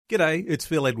G'day, it's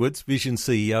Phil Edwards, Vision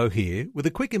CEO here, with a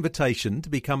quick invitation to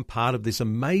become part of this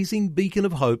amazing beacon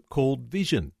of hope called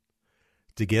Vision.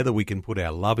 Together we can put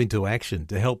our love into action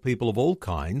to help people of all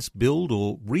kinds build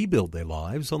or rebuild their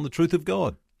lives on the truth of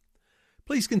God.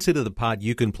 Please consider the part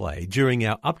you can play during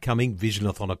our upcoming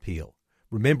Visionathon appeal,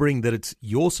 remembering that it's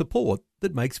your support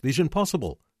that makes Vision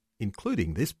possible,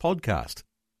 including this podcast.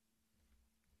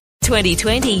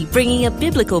 2020, bringing a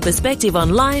biblical perspective on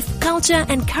life, culture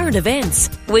and current events.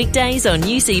 Weekdays on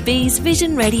UCB's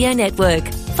Vision Radio Network.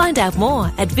 Find out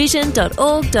more at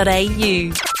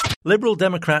vision.org.au. Liberal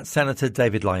Democrat Senator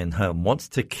David Leyonhjelm wants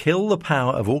to kill the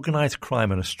power of organised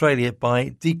crime in Australia by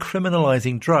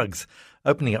decriminalising drugs,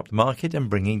 opening up the market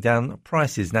and bringing down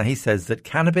prices. Now, he says that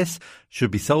cannabis should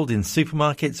be sold in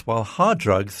supermarkets while hard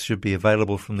drugs should be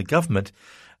available from the government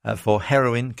for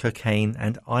heroin, cocaine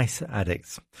and ice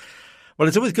addicts. Well,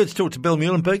 it's always good to talk to Bill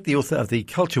Muehlenberg, the author of the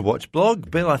Culture Watch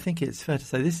blog. Bill, I think it's fair to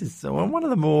say this is one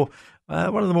of the more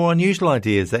unusual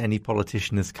ideas that any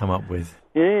politician has come up with.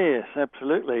 Yes,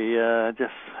 absolutely.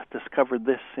 Just discovered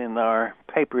this in our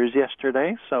papers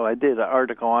yesterday, so I did an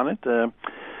article on it.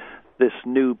 This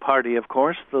new party, of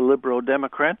course, the Liberal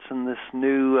Democrats, and this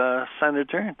new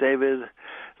senator, David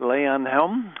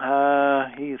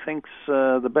Leyonhjelm, he thinks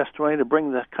the best way to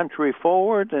bring the country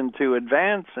forward and to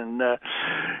advance and,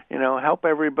 help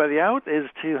everybody out is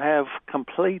to have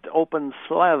complete open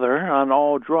slather on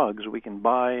all drugs. We can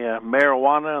buy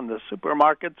marijuana in the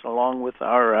supermarkets along with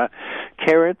our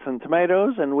carrots and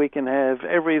tomatoes, and we can have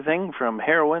everything from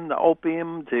heroin to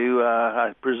opium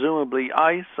to presumably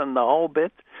ice and the whole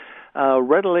bit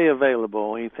readily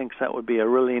available. He thinks that would be a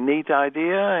really neat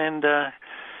idea, and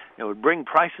it would bring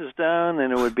prices down,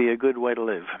 and it would be a good way to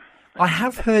live. I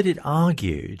have heard it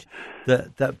argued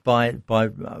that by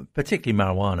particularly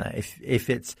marijuana, if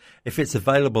it's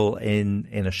available in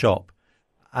a shop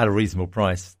at a reasonable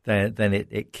price, then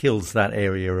it kills that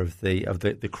area of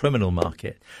the criminal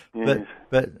market. Yes.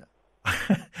 But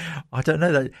I don't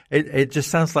know, that it just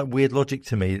sounds like weird logic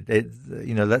to me.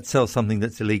 Let's sell something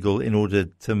that's illegal in order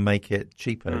to make it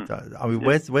cheaper. I mean,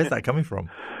 where's that coming from?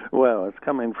 Well, it's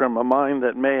coming from a mind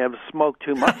that may have smoked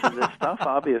too much of this stuff,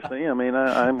 obviously. I mean,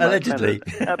 I'm allegedly.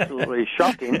 Absolutely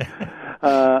shocking.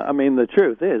 The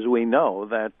truth is we know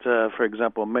that, for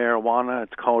example, marijuana,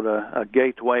 it's called a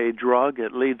gateway drug.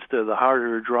 It leads to the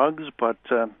harder drugs, but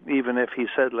even if he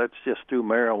said, let's just do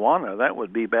marijuana, that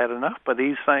would be bad enough. But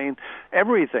he's saying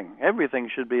everything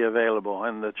should be available.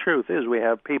 And the truth is we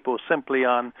have people simply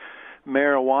on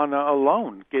marijuana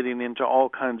alone getting into all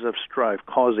kinds of strife,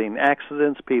 causing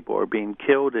accidents. People are being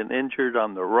killed and injured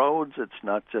on the roads. It's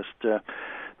not just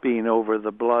being over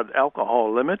the blood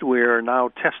alcohol limit. We are now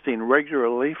testing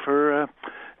regularly for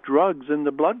drugs in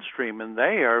the bloodstream, and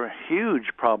they are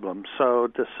huge problems. So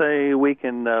to say we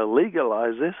can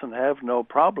legalize this and have no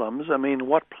problems, I mean,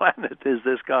 what planet is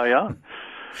this guy on?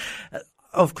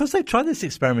 Of course, they've tried this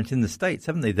experiment in the States,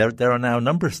 haven't they? There are now a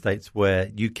number of states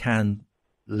where you can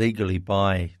legally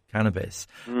buy cannabis.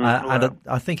 And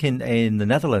I think in the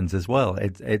Netherlands as well,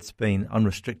 it's been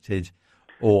unrestricted,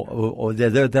 or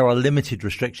there are limited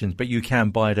restrictions, but you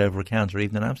can buy it over a counter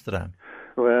even in Amsterdam.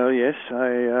 Well, yes,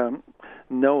 I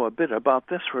know a bit about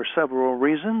this for several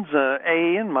reasons.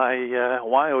 In my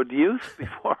wild youth,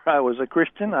 before I was a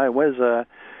Christian, I was a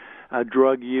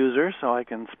drug user, so I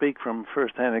can speak from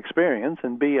first-hand experience.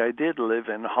 And B, I did live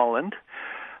in Holland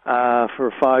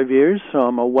for 5 years, so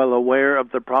I'm well aware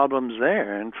of the problems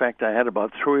there. In fact, I had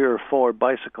about 3 or 4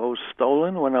 bicycles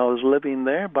stolen when I was living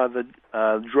there by the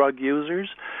drug users.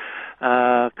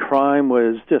 Crime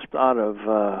was just out of,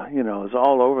 it was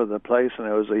all over the place, and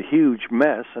it was a huge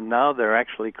mess. And now they're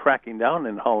actually cracking down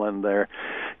in Holland. They're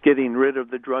getting rid of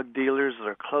the drug dealers.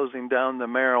 They're closing down the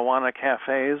marijuana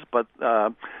cafes. But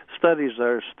studies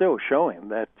are still showing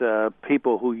that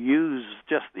people who use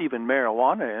just even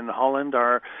marijuana in Holland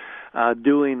are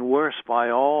doing worse by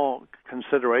all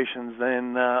considerations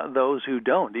than those who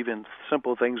don't, even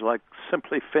simple things like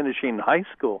simply finishing high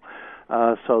school.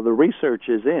 So the research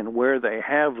is in where they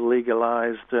have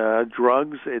legalized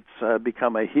drugs. It's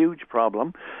become a huge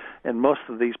problem, and most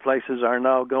of these places are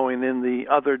now going in the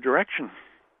other direction.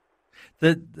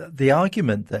 The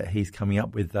argument that he's coming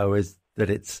up with, though, is that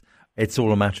it's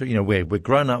all a matter, we're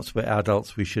grown-ups, we're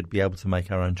adults, we should be able to make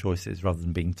our own choices rather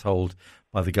than being told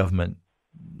by the government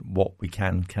what we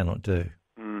cannot do.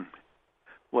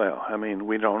 Well, I mean,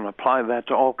 we don't apply that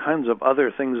to all kinds of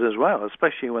other things as well,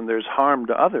 especially when there's harm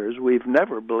to others. We've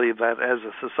never believed that as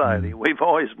a society. We've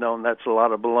always known that's a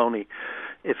lot of baloney.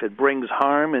 If it brings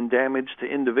harm and damage to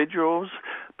individuals,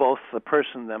 both the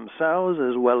person themselves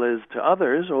as well as to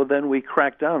others, well, then we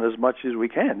crack down as much as we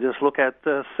can. Just look at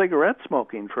cigarette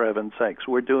smoking, for heaven's sakes.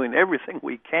 We're doing everything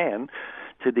we can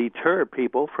to deter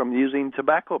people from using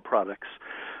tobacco products.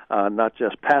 Not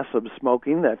just passive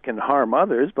smoking that can harm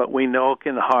others, but we know it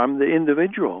can harm the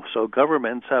individual. So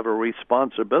governments have a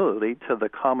responsibility to the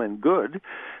common good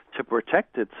to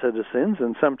protect its citizens,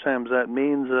 and sometimes that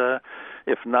means,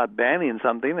 if not banning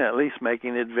something, at least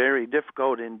making it very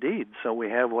difficult indeed. So we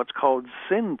have what's called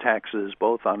sin taxes,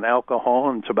 both on alcohol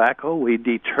and tobacco. We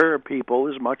deter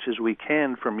people as much as we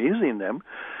can from using them,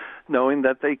 knowing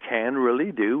that they can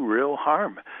really do real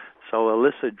harm. So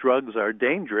illicit drugs are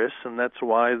dangerous, and that's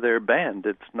why they're banned.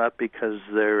 It's not because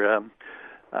they're,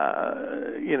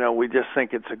 we just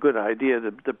think it's a good idea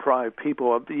to deprive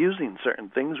people of using certain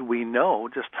things. We know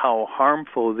just how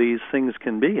harmful these things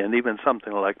can be, and even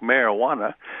something like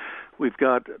marijuana. We've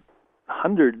got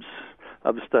hundreds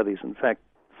of studies, in fact,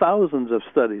 thousands of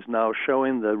studies now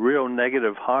showing the real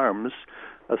negative harms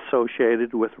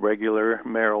associated with regular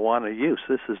marijuana use.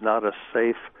 This is not a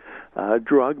safe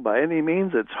drug by any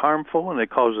means. It's harmful and it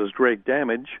causes great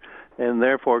damage, and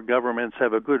therefore governments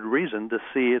have a good reason to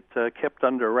see it kept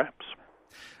under wraps.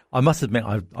 I must admit,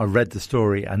 I read the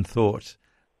story and thought,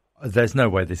 there's no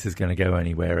way this is going to go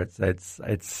anywhere.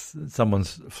 It's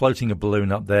someone's floating a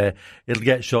balloon up there. It'll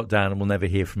get shot down and we'll never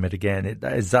hear from it again.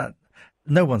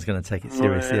 No one's going to take it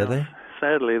seriously, are they?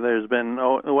 Sadly, there is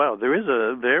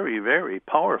a very, very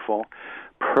powerful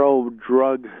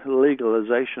pro-drug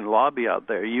legalization lobby out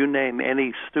there. You name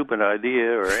any stupid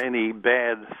idea or any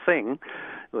bad thing,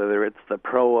 whether it's the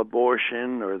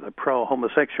pro-abortion or the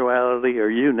pro-homosexuality or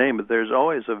you name it, there's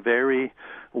always a very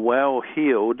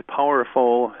well-heeled,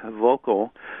 powerful,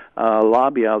 vocal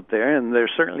lobby out there, and there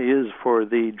certainly is for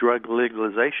the drug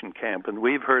legalization camp. And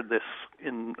we've heard this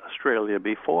in Australia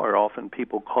before, often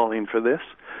people calling for this.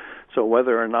 So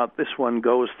whether or not this one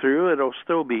goes through, it'll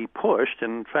still be pushed.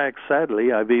 And in fact,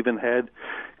 sadly, I've even had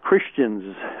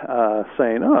Christians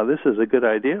saying, oh, this is a good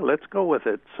idea, let's go with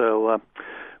it. So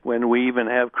when we even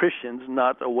have Christians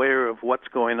not aware of what's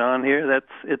going on here,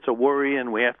 it's a worry,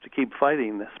 and we have to keep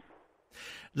fighting this.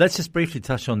 Let's just briefly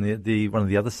touch on the one of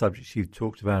the other subjects you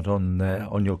talked about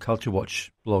on your Culture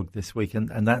Watch blog this week,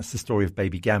 and that's the story of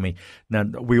baby Gammy. Now,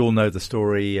 we all know the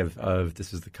story of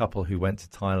this was the couple who went to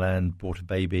Thailand, bought a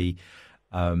baby,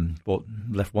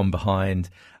 left one behind.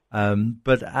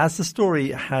 But as the story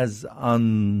has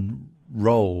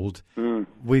unrolled,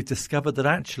 we've discovered that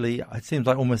actually it seems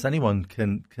like almost anyone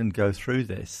can go through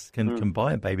this, can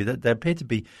buy a baby. There appear to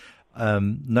be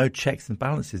no checks and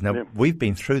balances. Now, we've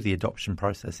been through the adoption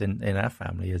process in our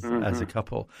family as a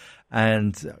couple,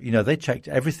 and they checked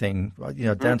everything,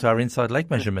 down to our inside leg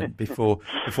measurement before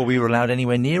we were allowed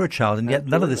anywhere near a child, and yet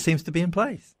none of this seems to be in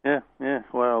place. Yeah.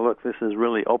 Well, look, this is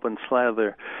really open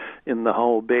slather in the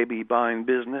whole baby buying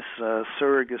business.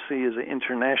 Surrogacy is an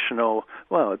international.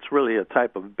 Well, it's really a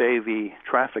type of baby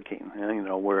trafficking.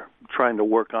 We're trying to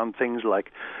work on things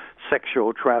like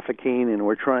sexual trafficking, and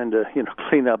we're trying to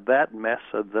clean up that mess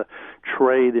of the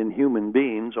trade in human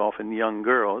beings, often young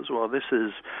girls. Well, this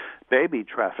is baby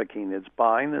trafficking. It's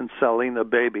buying and selling of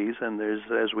babies, and there's,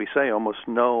 as we say, almost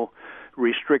no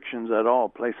restrictions at all.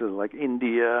 Places like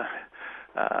India,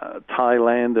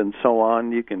 Thailand, and so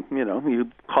on, you can, you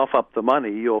cough up the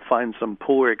money, you'll find some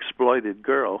poor exploited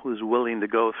girl who's willing to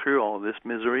go through all this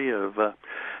misery of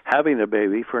having a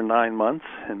baby for 9 months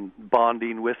and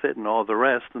bonding with it and all the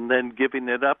rest, and then giving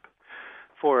it up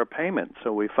for a payment.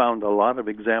 So we found a lot of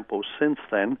examples since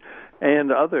then,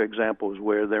 and other examples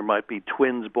where there might be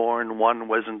twins born, one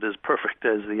wasn't as perfect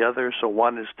as the other, so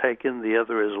one is taken, the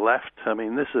other is left. I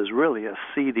mean, this is really a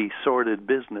seedy, sordid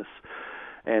business,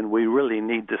 and we really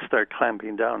need to start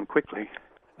clamping down quickly.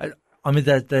 I mean,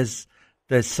 there's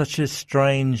such a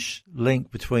strange link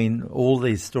between all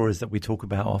these stories that we talk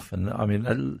about often. I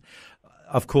mean,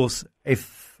 of course,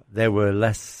 if there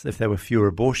were fewer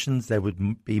abortions, there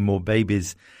would be more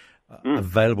babies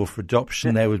available for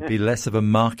adoption. There would be less of a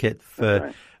market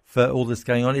for all this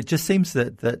going on. It just seems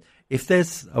that if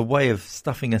there's a way of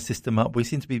stuffing a system up, we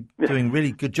seem to be doing a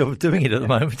really good job of doing it at the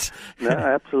moment. No,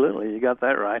 absolutely. You got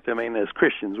that right. I mean, as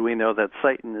Christians, we know that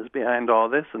Satan is behind all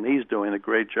this, and he's doing a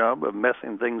great job of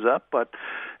messing things up. But,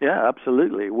 yeah,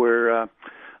 absolutely. We're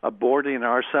aborting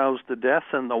ourselves to death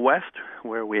in the West,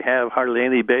 where we have hardly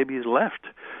any babies left.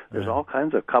 There's all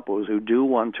kinds of couples who do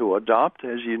want to adopt,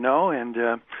 as you know, and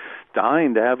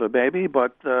dying to have a baby,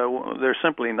 but they're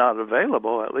simply not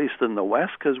available, at least in the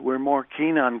West, because we're more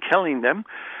keen on killing them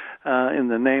in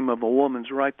the name of a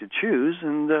woman's right to choose.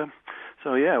 And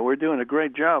so, yeah, we're doing a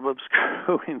great job of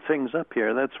screwing things up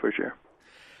here, that's for sure.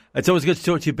 It's always good to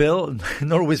talk to you, Bill.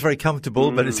 Not always very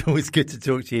comfortable, but it's always good to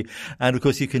talk to you. And, of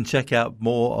course, you can check out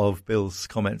more of Bill's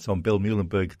comments on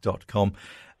billmuhlenberg.com.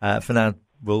 For now,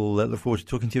 we'll look forward to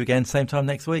talking to you again same time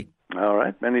next week. All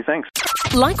right. Many thanks.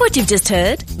 Like what you've just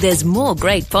heard? There's more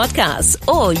great podcasts,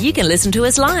 or you can listen to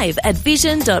us live at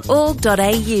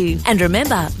vision.org.au. And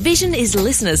remember, Vision is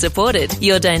listener supported.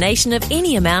 Your donation of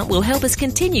any amount will help us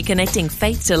continue connecting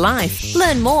faith to life.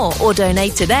 Learn more or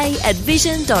donate today at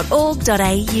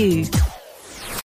vision.org.au.